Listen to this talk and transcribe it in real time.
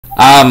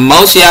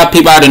Most of y'all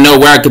people out to know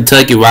we're at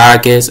Kentucky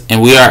Wildcats,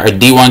 and we are a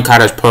D1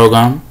 college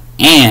program.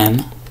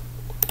 And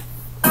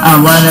I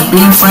wanna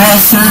be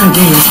friends to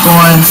these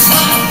boys.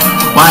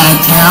 Why a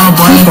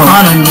cowboy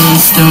calling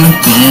me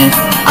stupid?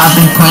 I've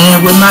been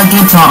playing with my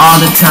guitar all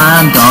the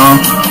time,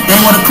 though. They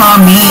wanna call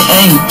me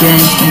a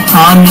gay and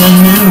call me a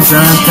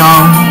loser,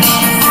 though.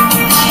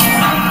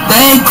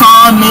 They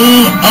call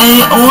me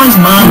a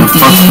orange monkey.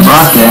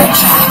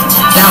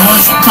 That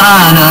was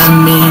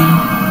kinda mean.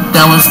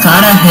 That was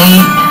kinda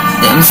hate.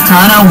 It was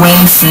kinda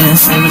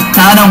racist. It was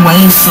kinda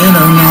wasted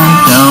alone,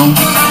 though.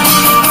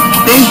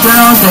 These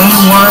girls, they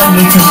want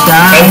me to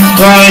die.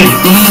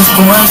 These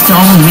boys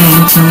told me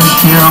to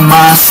kill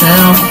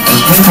myself.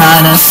 It's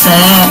kinda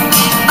sad.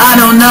 I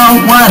don't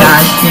know what I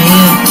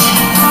did.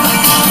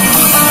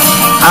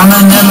 I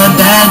remember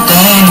that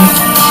day.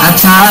 I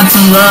tried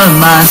to love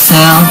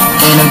myself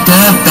in a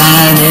good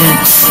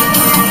balance.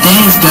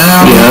 These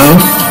girls,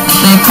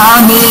 they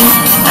call me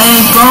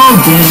a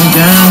gold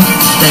digger.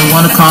 They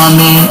wanna call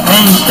me a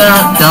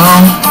third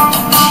dog.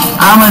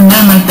 I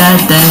remember that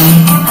day,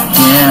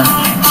 yeah.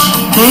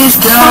 These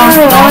girls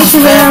don't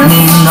respect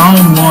me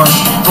no more.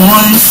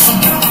 Boys,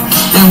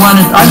 they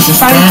wanna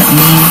disrespect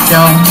me,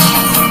 though.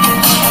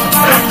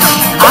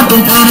 I've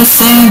been doing the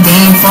same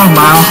game for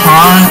my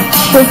heart.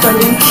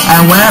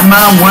 And where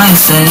my wife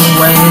say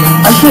wait.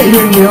 I can't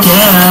hear you.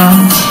 Yeah.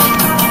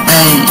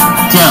 Hey,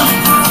 yeah.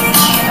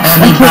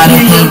 Everybody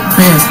hate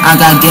Chris. I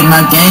gotta get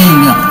my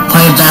game, yeah.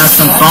 Play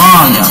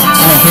basketball, yeah,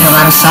 and I hit a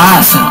lot of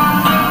shots,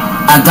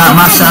 yeah. I got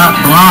my shot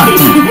blocked,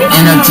 yeah,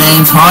 and a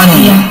James Harden,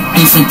 yeah.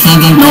 He's a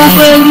king and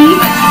game,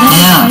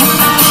 yeah.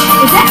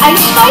 Is that Ice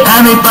Spice?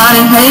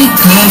 Everybody hate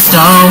Chris,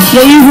 though.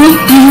 Yeah,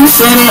 you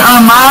sitting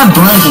on my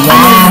brick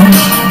wall.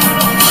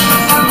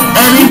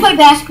 Do you play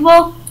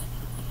basketball?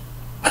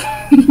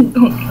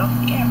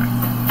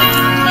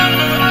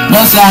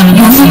 Most y'all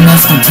know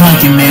this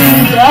Kentucky,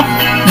 man.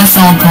 This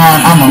song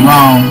called I'm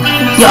Alone.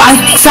 Yo, I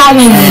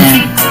silent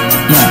it.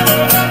 Yeah.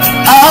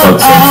 Oh,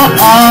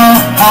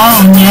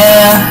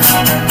 yeah.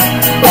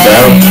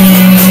 Hey,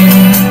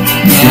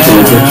 yeah.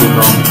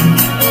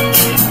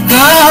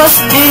 Girls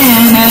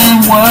in the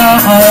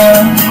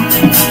world,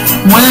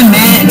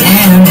 women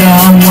in the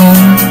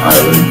world,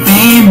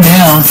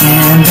 females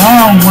in the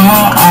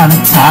world, I'm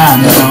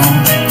tired of,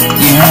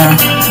 yeah.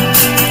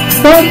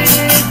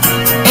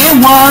 It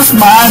was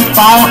my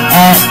fault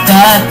at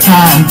that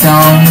time,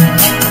 though.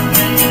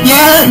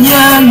 Yeah.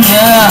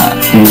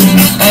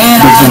 And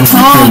I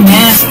told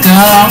this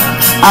girl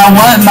I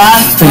want my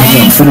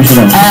space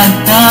at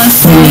the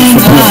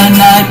single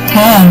night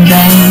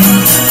party.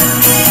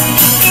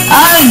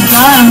 I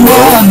got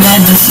more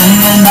than the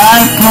single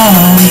night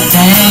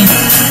party.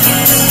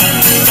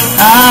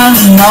 I'm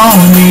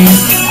lonely,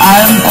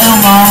 I'm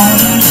alone.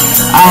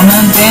 I'm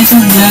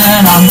dancing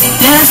good, I'm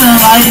dancing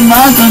like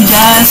Michael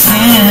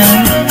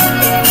Jackson.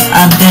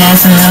 I'm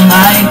dancing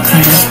like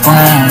Chris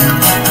Brown.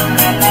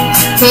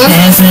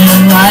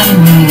 Dancing like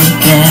me,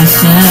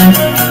 dancing.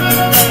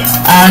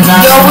 I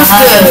got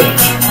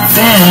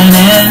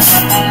feelings.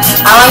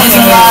 There's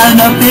a lot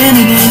of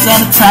abilities at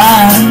a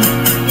time.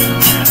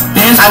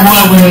 This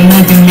boy was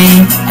making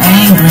me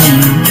angry.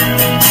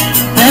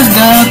 This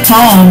girl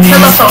told me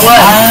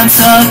I am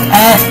stuck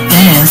at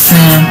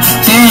dancing.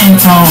 She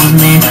told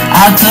me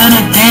I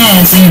couldn't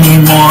dance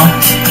anymore.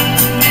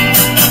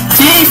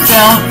 She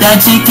felt that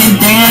she can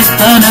dance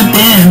better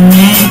than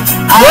me.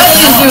 What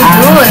is you doing?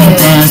 I can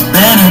dance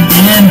better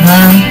than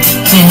her.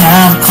 She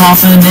had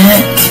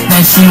confidence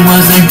that she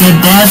was a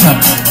good dancer.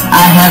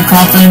 I had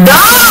confidence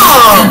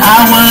that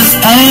I was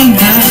a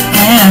good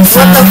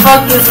dancer. What the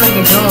fuck is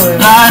nigga doing?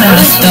 Lot of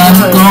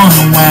stuff going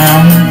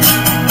around.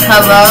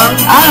 Hello?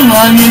 I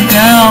love you,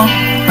 girl,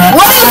 but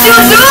what is you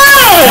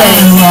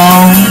doing?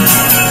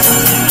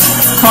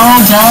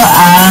 Close your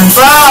eyes,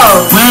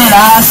 bro. When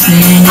I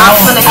see your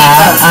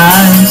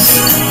eyes,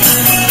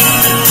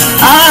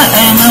 I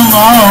am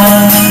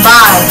alone.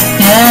 Bye.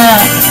 Yeah,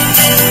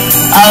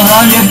 I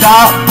love your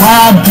dark,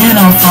 wild,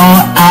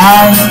 beautiful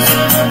eyes.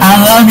 I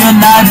love your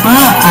night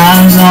brown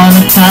eyes all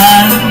the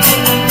time.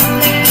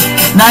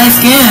 Nice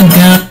skin,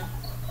 girl.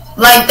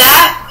 Like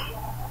that?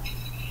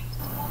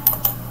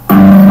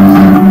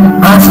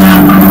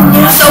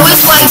 So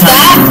it's like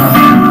that?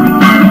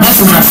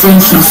 This is a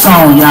official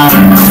song, y'all.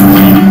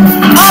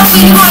 Oh, so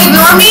you gonna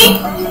ignore me?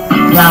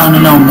 Y'all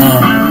don't know,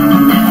 man.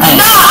 Hey.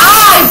 No,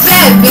 I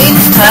bet,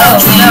 bitch. No.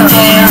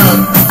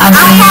 I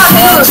mean,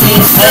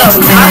 Texas,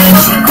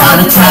 all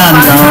the time,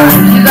 though.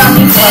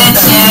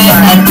 Texas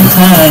at the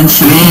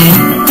country.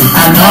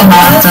 I know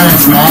my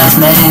first last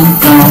name,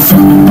 though.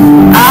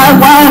 I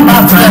wear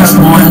my first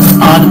ones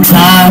all the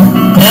time.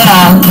 Then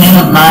I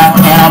keep my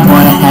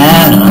cowboy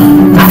hat on.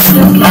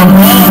 I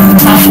wear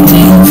tight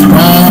jeans,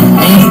 but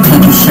a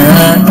country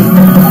shirt.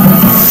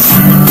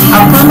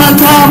 I put my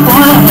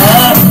cowboy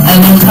hat in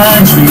the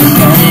country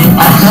game.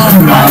 I put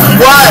my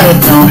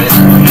what?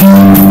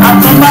 I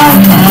put my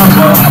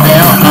cowboy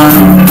belt on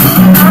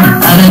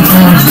in the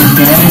country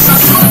game.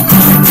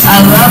 I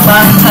love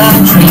my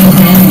country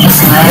game.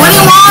 What do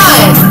you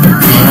want?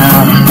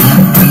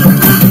 Yeah.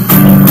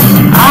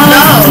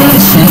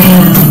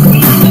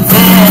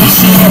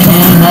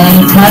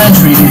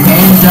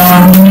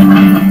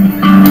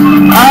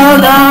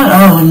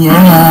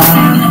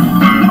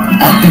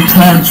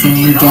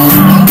 country game.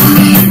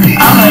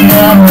 I'm in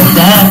love with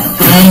that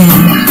thing.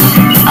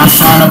 I'm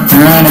trying to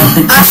burn at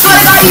the I swear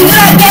to God, you do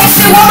that dance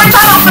shit one more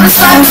time, I'm gonna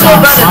slap you,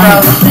 brother,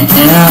 bro.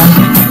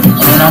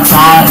 And I'm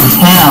tired of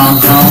cows,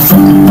 though.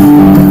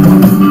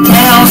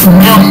 Cows and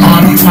milk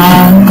on the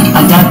time.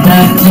 I got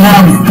that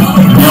cow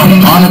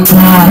milk on the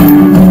time.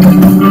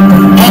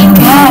 And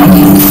cow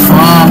is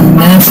from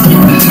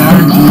Mexican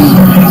Turkey.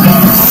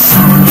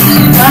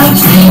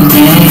 Country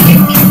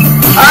game.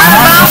 Alright,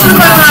 bro, I'm finna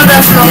put on my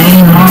best song.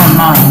 On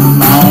my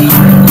mind.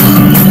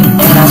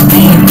 And I'm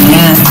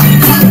thinking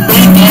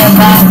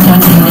about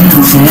country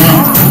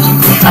music.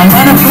 I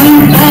wanna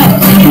bring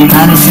back any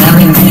kind of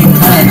 70s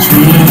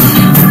country.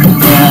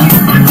 Yeah.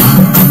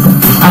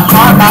 I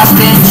caught my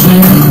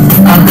stitches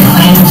at the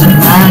age of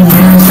 9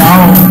 years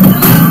old.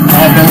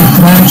 At the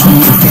country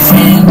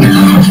game.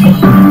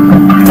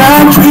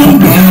 Country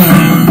game.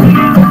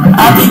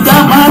 I think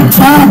got my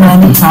time on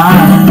the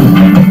time.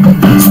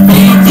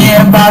 Speaking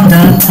about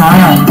the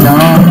time,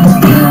 though.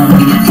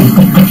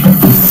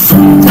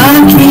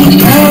 Country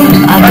game.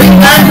 I think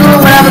I'm doing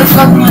whatever the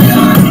fuck you want.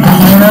 I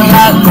had a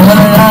lot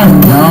going on,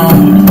 though.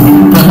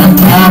 Put a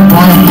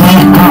cowboy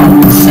hat on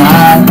the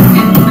side.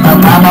 I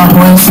buy my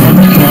horse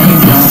every day,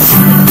 though.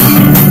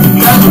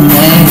 The other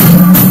day,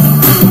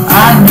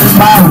 I miss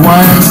my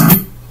words.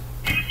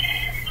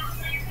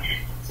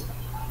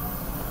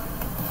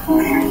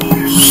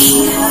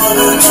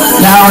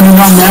 Y'all already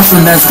know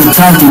that's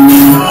Kentucky,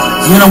 man.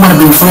 You don't wanna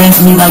be friends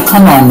with me, like,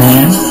 come on,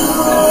 man.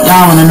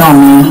 Y'all wanna know,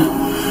 man.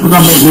 We're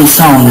gonna make this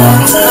song,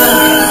 y'all.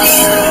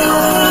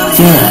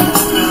 Yeah.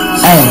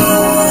 Hey.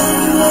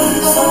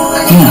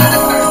 Yeah.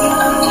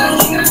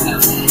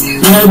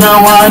 You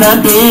don't wanna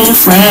be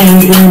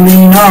friends with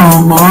me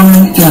no more.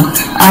 Yeah.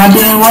 I've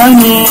been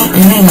working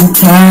in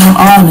town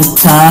all the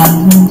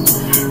time.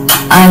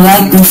 I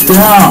like this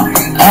girl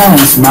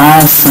as my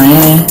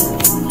friend.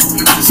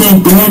 She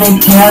didn't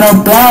care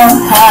about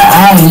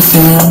how I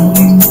feel.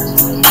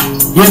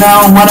 You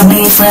don't wanna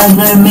be friends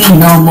with me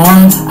no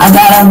more. I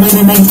gotta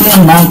really make get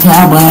my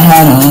cowboy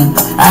hat on.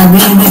 I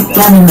really make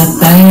doing the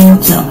thing,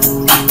 yeah.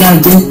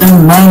 Gotta get the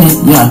money,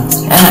 yeah.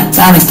 And I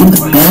gotta get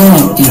the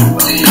bag, yeah.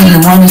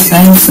 You wanna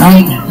say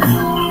something?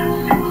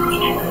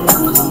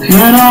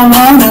 You don't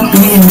wanna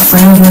be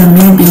friends with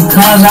me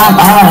because I'm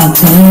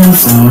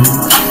autism.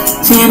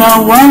 She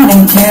don't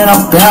wanna care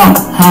about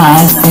how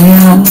I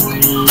feel.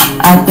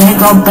 I think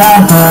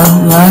about her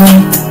love,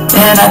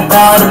 and I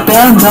thought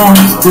about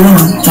those good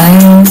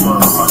things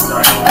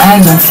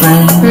as a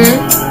friend.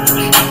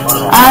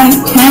 I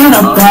care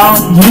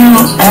about you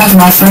as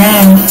my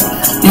friend.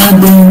 You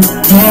didn't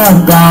care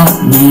about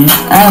me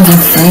as a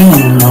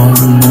friend no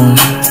more.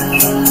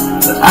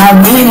 I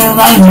really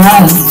like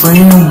my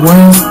friend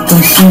voice,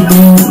 but she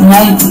didn't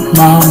like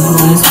my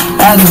voice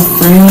as a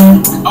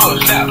friend.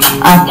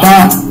 I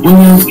thought we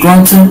was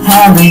going to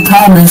have a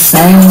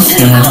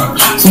conversation.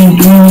 She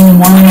didn't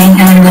wanna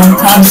have no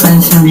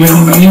conversation with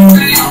me.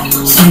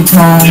 She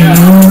told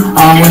me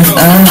I was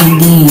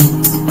ugly,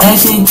 and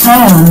she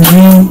told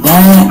me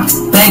that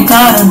they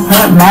gotta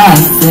hurt my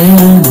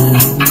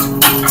feelings.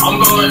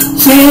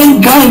 She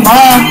broke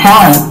my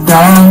heart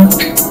though.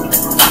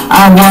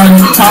 I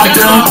wanna talk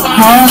to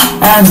her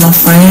as a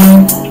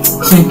friend.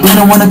 She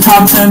didn't wanna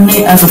talk to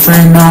me as a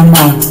friend no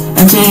more.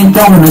 And she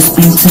don't wanna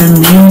speak to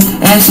me.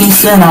 And she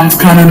said I'm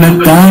kinda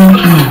dumb.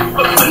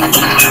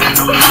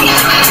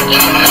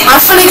 I'm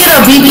finna get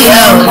a BBL. You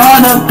don't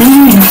wanna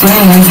be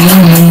friends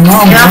with me no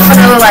more. And I'm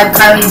finna look like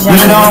Kylie Jenner.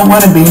 You don't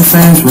wanna be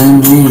friends with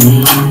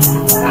me.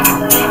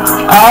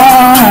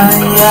 Oh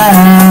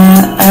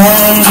yeah,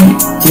 hey,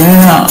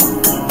 yeah,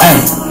 hey.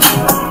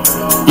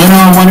 You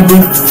don't wanna be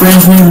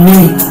friends with me.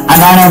 I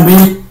gotta be.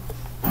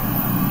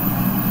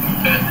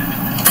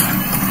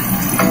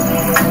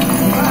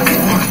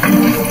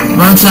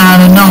 I'm trying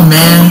to know,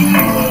 man.